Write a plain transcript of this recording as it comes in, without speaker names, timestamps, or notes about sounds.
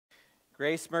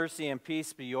Grace, mercy, and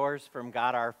peace be yours from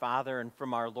God our Father and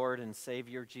from our Lord and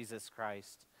Savior Jesus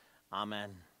Christ.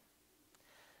 Amen.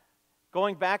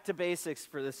 Going back to basics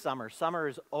for this summer. Summer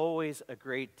is always a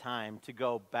great time to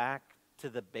go back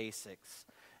to the basics.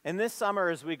 And this summer,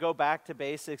 as we go back to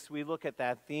basics, we look at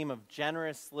that theme of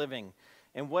generous living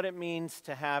and what it means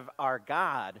to have our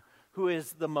God, who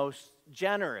is the most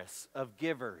generous of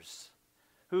givers,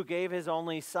 who gave his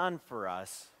only Son for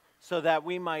us so that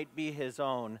we might be his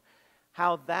own,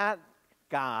 how that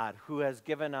God who has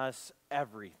given us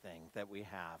everything that we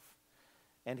have,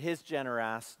 and his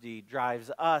generosity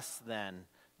drives us then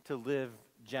to live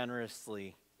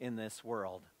generously in this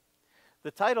world.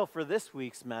 The title for this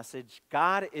week's message,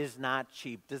 God is Not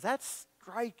Cheap. Does that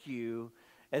strike you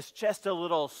as just a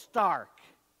little stark?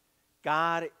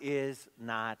 God is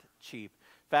not cheap.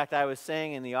 In fact, I was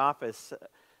saying in the office,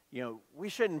 we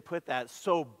shouldn't put that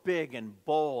so big and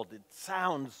bold. It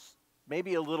sounds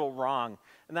maybe a little wrong.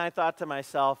 And then I thought to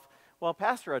myself, well,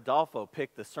 Pastor Adolfo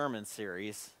picked the sermon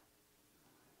series.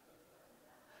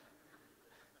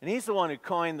 And he's the one who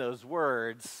coined those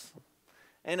words.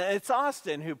 And it's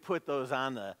Austin who put those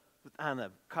on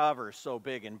the cover so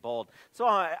big and bold. So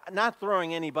I'm not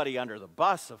throwing anybody under the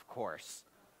bus, of course.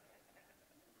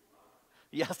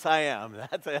 Yes, I am.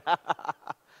 That's it.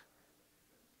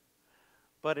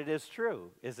 But it is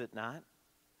true, is it not?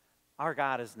 Our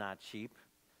God is not cheap.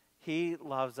 He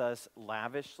loves us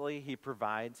lavishly. He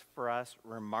provides for us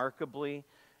remarkably.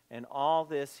 And all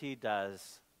this he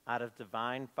does out of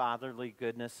divine fatherly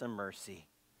goodness and mercy,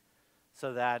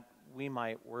 so that we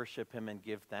might worship him and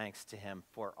give thanks to him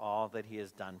for all that he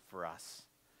has done for us.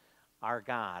 Our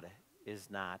God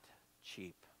is not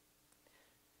cheap.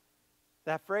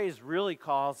 That phrase really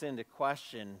calls into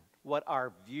question what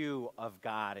our view of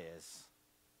God is.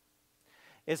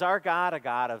 Is our God a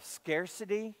God of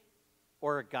scarcity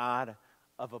or a God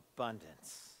of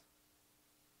abundance?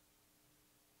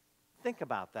 Think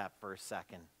about that for a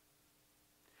second.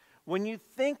 When you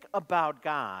think about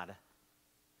God,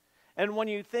 and when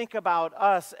you think about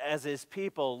us as his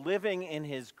people living in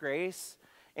his grace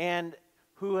and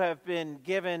who have been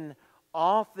given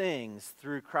all things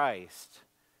through Christ,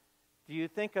 do you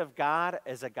think of God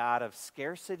as a God of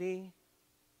scarcity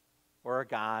or a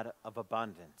God of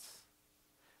abundance?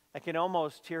 I can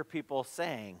almost hear people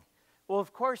saying, well,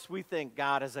 of course we think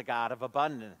God is a God of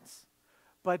abundance,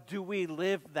 but do we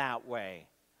live that way?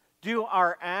 Do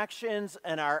our actions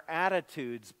and our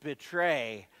attitudes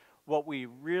betray what we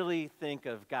really think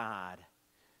of God?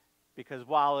 Because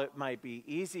while it might be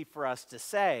easy for us to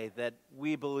say that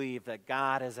we believe that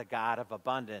God is a God of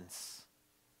abundance,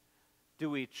 do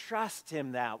we trust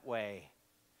him that way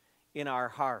in our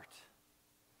heart?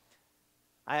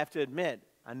 I have to admit,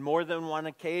 on more than one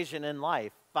occasion in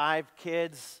life, 5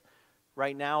 kids,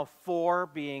 right now 4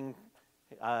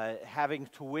 having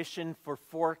tuition for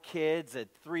 4 kids at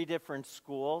 3 different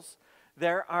schools,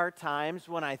 there are times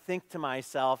when I think to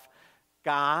myself,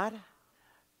 God,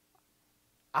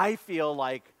 I feel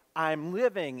like I'm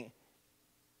living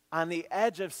on the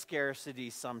edge of scarcity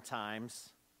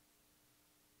sometimes, ...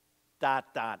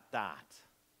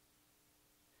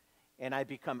 And I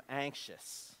become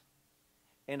anxious,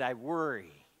 and I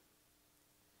worry,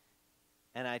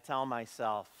 and I tell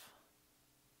myself,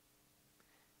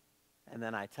 and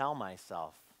then I tell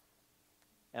myself,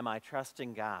 am I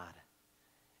trusting God?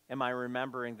 Am I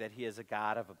remembering that he is a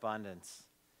God of abundance?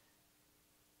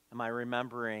 Am I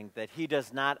remembering that he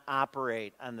does not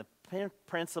operate on the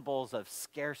principles of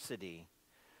scarcity,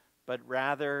 but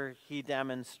rather he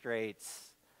demonstrates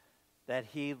that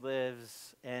he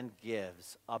lives and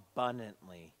gives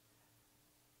abundantly,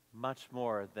 much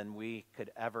more than we could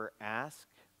ever ask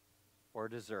or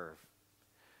deserve?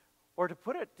 Or to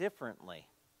put it differently,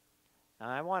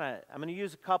 I'm going to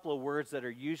use a couple of words that are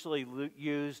usually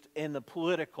used in the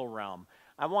political realm.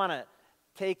 I want to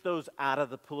take those out of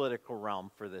the political realm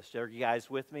for this. Are you guys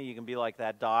with me? You can be like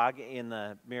that dog in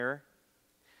the mirror.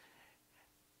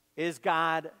 Is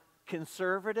God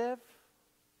conservative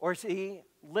or is he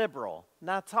liberal?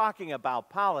 Not talking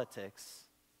about politics,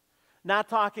 not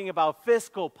talking about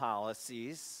fiscal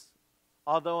policies,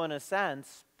 although in a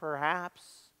sense,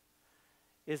 perhaps,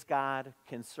 is God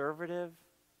conservative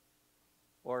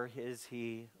or is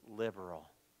he liberal?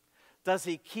 Does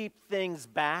he keep things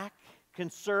back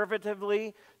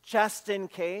conservatively just in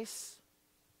case?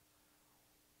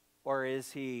 Or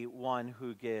is he one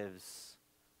who gives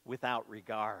without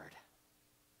regard?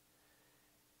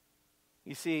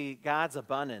 You see, God's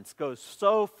abundance goes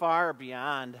so far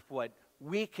beyond what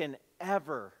we can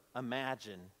ever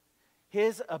imagine.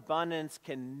 His abundance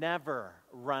can never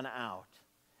run out.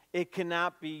 It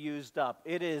cannot be used up.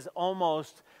 It is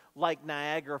almost like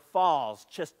Niagara Falls,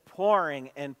 just pouring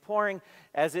and pouring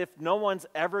as if no one's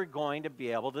ever going to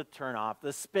be able to turn off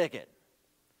the spigot.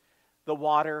 The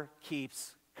water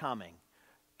keeps coming.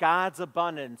 God's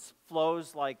abundance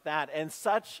flows like that, and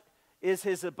such is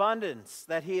his abundance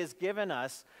that he has given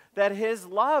us, that his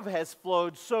love has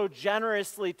flowed so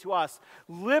generously to us,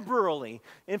 liberally.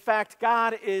 In fact,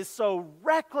 God is so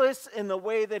reckless in the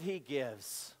way that he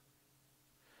gives.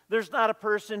 There's not a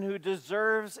person who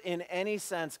deserves in any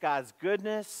sense God's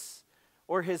goodness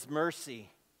or his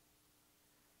mercy.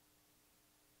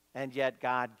 And yet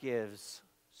God gives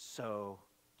so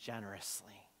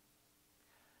generously.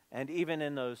 And even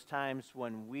in those times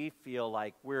when we feel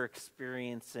like we're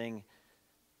experiencing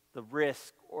the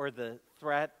risk or the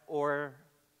threat or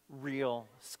real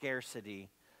scarcity,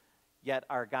 yet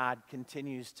our God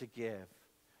continues to give.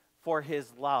 For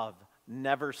his love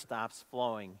never stops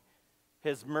flowing.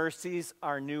 His mercies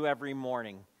are new every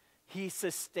morning. He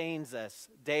sustains us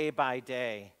day by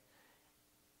day.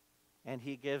 And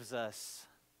he gives us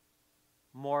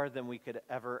more than we could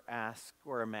ever ask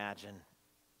or imagine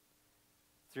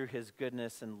through his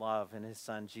goodness and love in his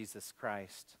Son, Jesus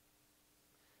Christ.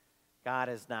 God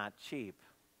is not cheap.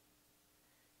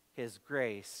 His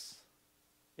grace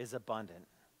is abundant.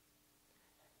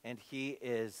 And he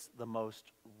is the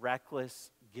most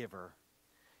reckless giver.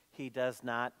 He does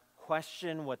not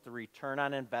question what the return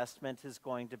on investment is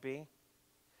going to be.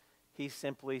 He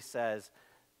simply says,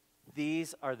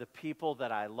 these are the people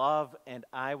that I love, and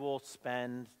I will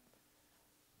spend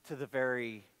to the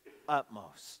very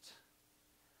utmost.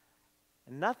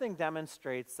 And nothing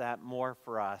demonstrates that more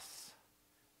for us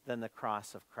than the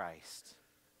cross of Christ.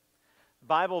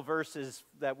 Bible verses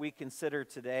that we consider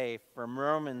today from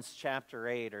Romans chapter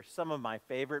 8 are some of my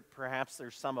favorite. Perhaps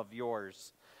there's some of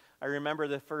yours. I remember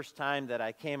the first time that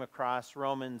I came across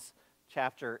Romans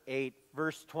chapter 8,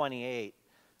 verse 28.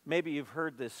 Maybe you've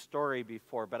heard this story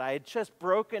before, but I had just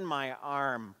broken my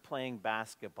arm playing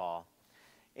basketball.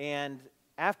 And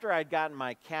after I'd gotten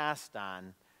my cast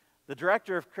on, the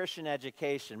director of Christian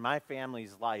education, my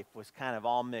family's life was kind of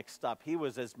all mixed up. He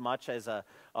was as much as a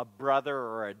brother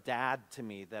or a dad to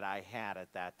me that I had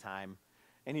at that time.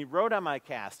 And he wrote on my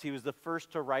cast. He was the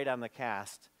first to write on the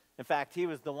cast. In fact, he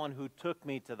was the one who took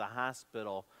me to the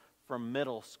hospital from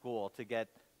middle school to get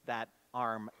that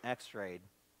arm x-rayed.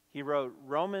 He wrote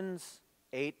Romans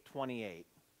 8:28.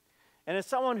 And as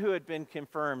someone who had been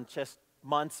confirmed just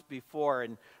months before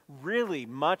and really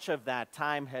much of that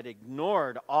time had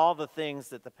ignored all the things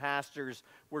that the pastors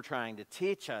were trying to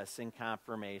teach us in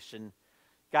confirmation,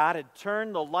 God had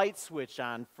turned the light switch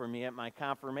on for me at my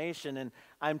confirmation, and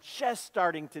I'm just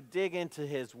starting to dig into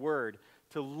his word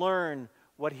to learn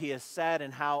what he has said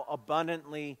and how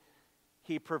abundantly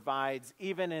he provides,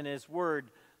 even in his word,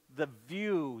 the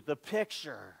view, the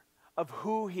picture of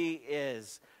who he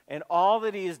is and all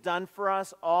that he has done for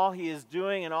us, all he is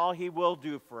doing, and all he will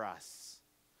do for us.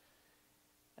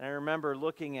 And I remember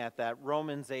looking at that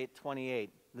Romans 8:28.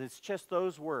 It's just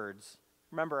those words. I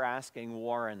remember asking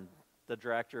Warren, the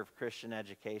director of Christian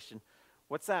education,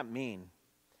 what's that mean?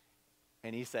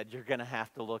 And he said, you're going to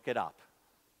have to look it up.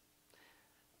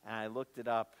 And I looked it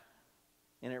up,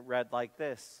 and it read like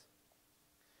this.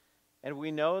 And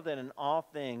we know that in all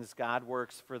things God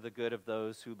works for the good of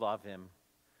those who love him,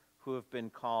 who have been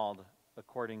called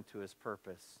according to his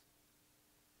purpose.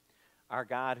 Our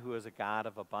God, who is a God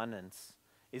of abundance,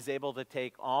 is able to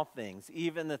take all things,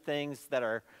 even the things that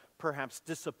are perhaps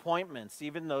disappointments,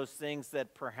 even those things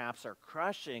that perhaps are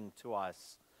crushing to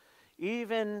us.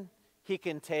 Even he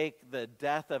can take the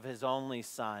death of his only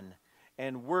son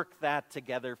and work that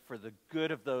together for the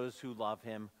good of those who love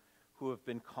him, who have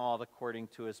been called according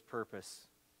to his purpose.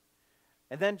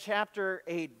 And then chapter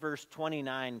 8, verse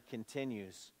 29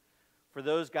 continues. For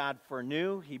those God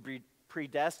foreknew, he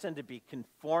predestined to be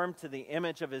conformed to the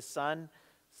image of his Son,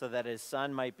 so that his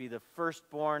Son might be the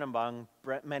firstborn among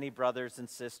many brothers and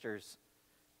sisters.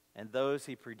 And those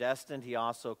he predestined, he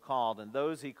also called. And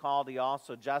those he called, he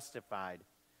also justified.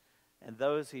 And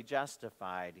those he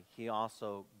justified, he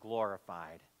also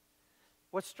glorified.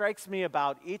 What strikes me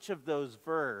about each of those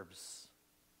verbs,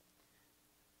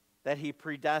 that he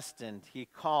predestined, he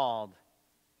called,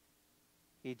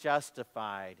 he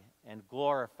justified, and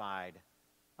glorified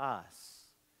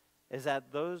us, is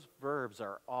that those verbs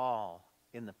are all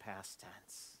in the past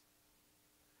tense.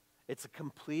 It's a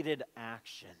completed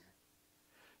action.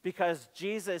 Because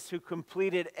Jesus, who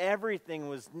completed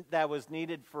everything that was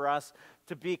needed for us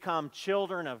to become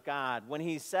children of God, when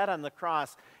he said on the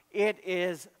cross, it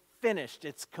is finished,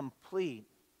 it's complete.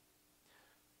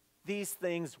 These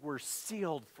things were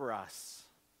sealed for us.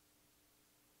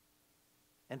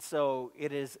 And so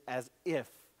it is as if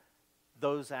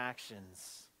those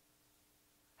actions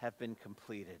have been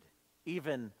completed,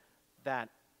 even that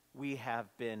we have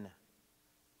been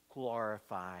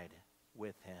glorified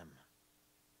with him.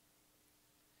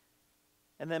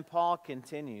 And then Paul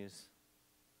continues,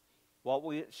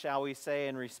 shall we say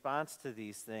in response to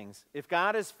these things? If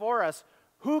God is for us,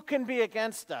 who can be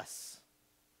against us?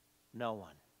 No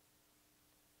one.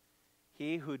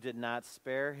 He who did not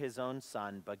spare his own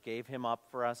son, but gave him up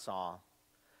for us all,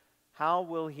 how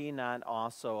will he not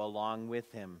also, along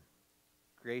with him,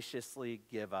 graciously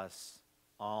give us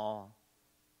all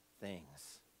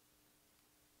things?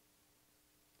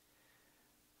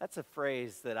 That's a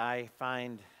phrase that I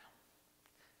find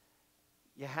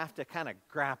you have to kind of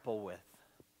grapple with.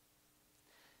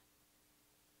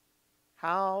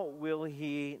 How will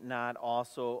he not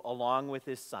also, along with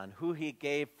his son, who he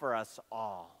gave for us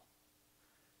all,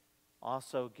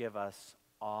 also give us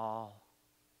all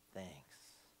things?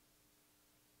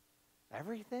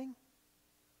 Everything?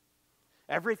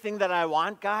 Everything that I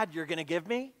want, God, you're going to give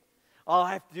me? All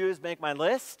I have to do is make my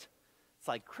list? It's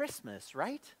like Christmas,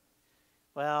 right?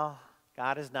 Well,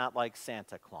 God is not like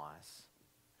Santa Claus.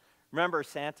 Remember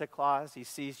Santa Claus? He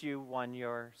sees you when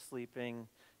you're sleeping.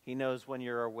 He knows when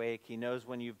you're awake. He knows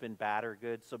when you've been bad or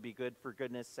good, so be good for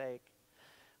goodness sake.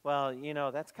 Well,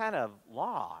 that's kind of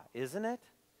law, isn't it?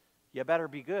 You better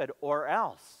be good or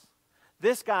else.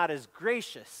 This God is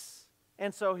gracious,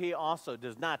 and so he also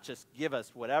does not just give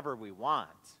us whatever we want,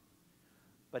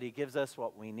 but he gives us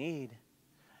what we need,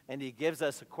 and he gives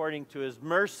us according to his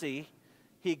mercy.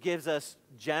 He gives us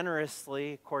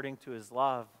generously according to his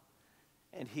love,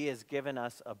 and he has given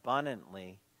us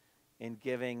abundantly in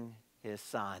giving his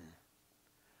son.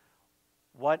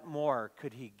 What more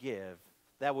could he give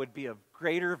that would be of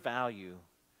greater value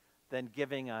than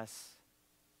giving us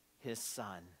his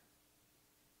son?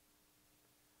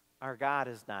 Our God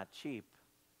is not cheap.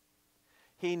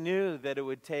 He knew that it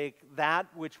would take that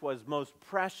which was most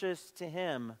precious to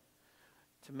him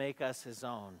to make us his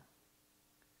own.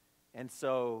 And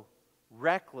so,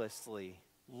 recklessly,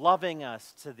 loving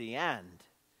us to the end,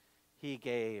 he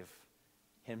gave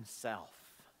himself,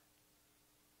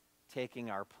 taking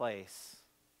our place,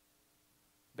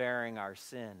 bearing our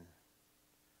sin,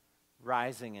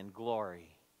 rising in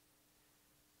glory,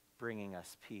 bringing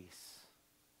us peace,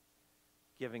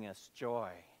 giving us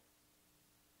joy,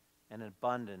 an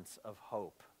abundance of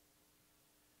hope,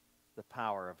 the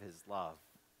power of his love.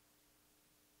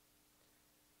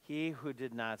 He who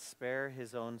did not spare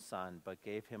his own son, but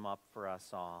gave him up for us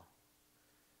all,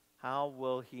 how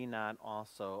will he not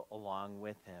also, along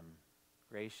with him,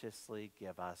 graciously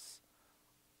give us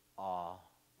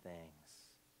all things?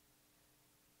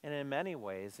 And in many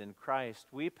ways, in Christ,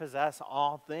 we possess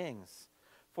all things,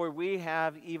 for we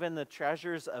have even the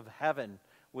treasures of heaven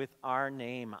with our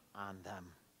name on them.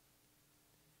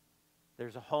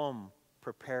 There's a home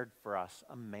prepared for us,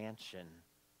 a mansion,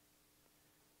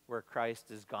 where Christ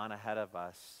has gone ahead of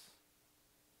us.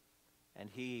 And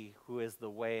he who is the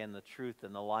way and the truth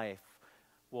and the life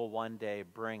will one day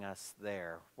bring us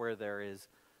there, where there is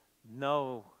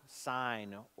no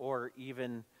sign or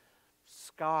even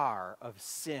scar of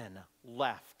sin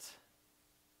left,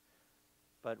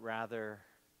 but rather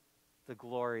the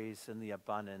glories and the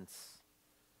abundance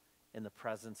in the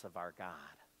presence of our God.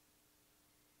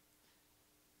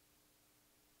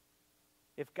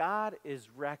 If God is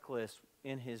reckless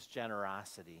in his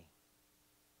generosity,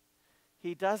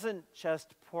 he doesn't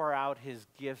just pour out his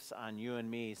gifts on you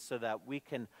and me so that we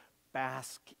can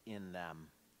bask in them.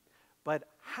 But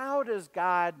how does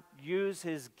God use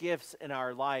his gifts in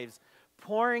our lives,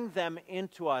 pouring them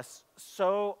into us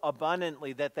so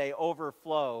abundantly that they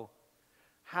overflow?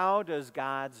 How does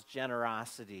God's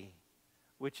generosity,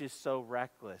 which is so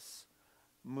reckless,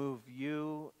 move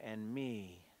you and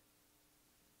me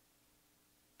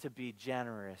to be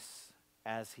generous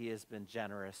as he has been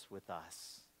generous with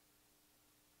us?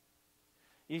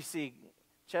 You see,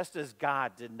 just as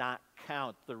God did not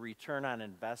count the return on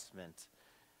investment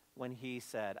when he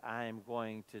said, I am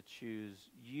going to choose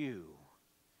you,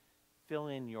 fill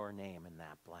in your name in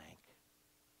that blank.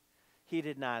 He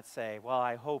did not say, well,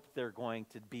 I hope they're going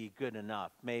to be good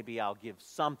enough. Maybe I'll give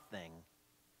something.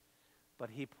 But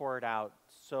he poured out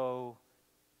so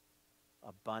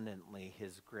abundantly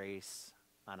his grace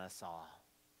on us all.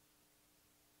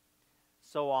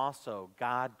 So also,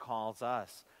 God calls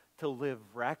us to live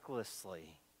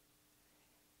recklessly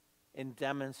in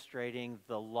demonstrating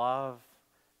the love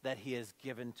that he has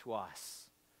given to us.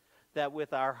 That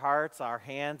with our hearts, our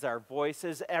hands, our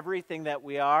voices, everything that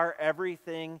we are,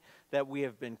 everything that we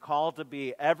have been called to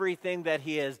be, everything that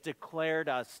he has declared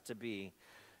us to be,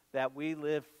 that we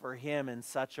live for him in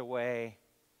such a way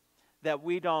that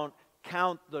we don't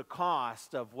count the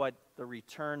cost of what the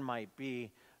return might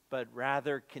be, but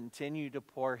rather continue to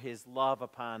pour his love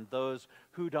upon those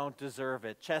who don't deserve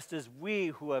it. Just as we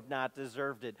who have not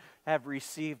deserved it have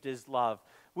received his love.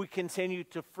 We continue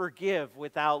to forgive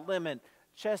without limit,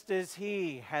 just as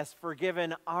he has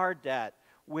forgiven our debt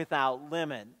without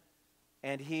limit.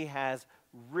 And he has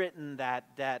written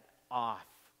that debt off,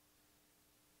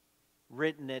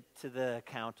 written it to the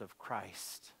account of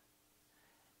Christ.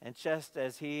 And just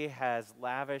as he has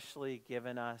lavishly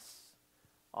given us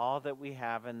all that we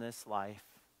have in this life,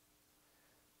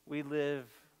 we live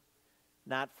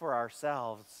not for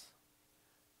ourselves,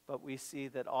 but we see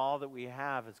that all that we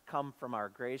have has come from our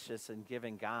gracious and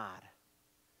giving God.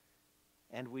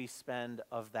 And we spend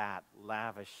of that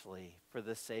lavishly for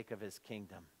the sake of his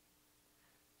kingdom,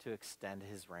 to extend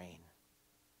his reign.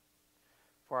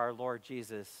 For our Lord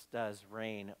Jesus does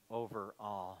reign over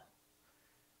all.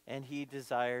 And he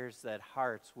desires that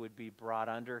hearts would be brought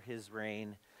under his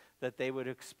reign, that they would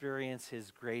experience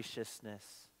his graciousness,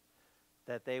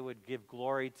 that they would give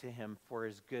glory to him for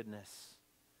his goodness,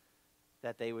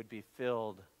 that they would be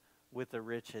filled with the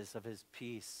riches of his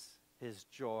peace, his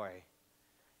joy,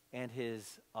 and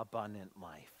his abundant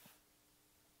life.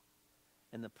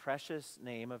 In the precious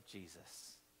name of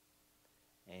Jesus,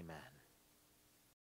 amen.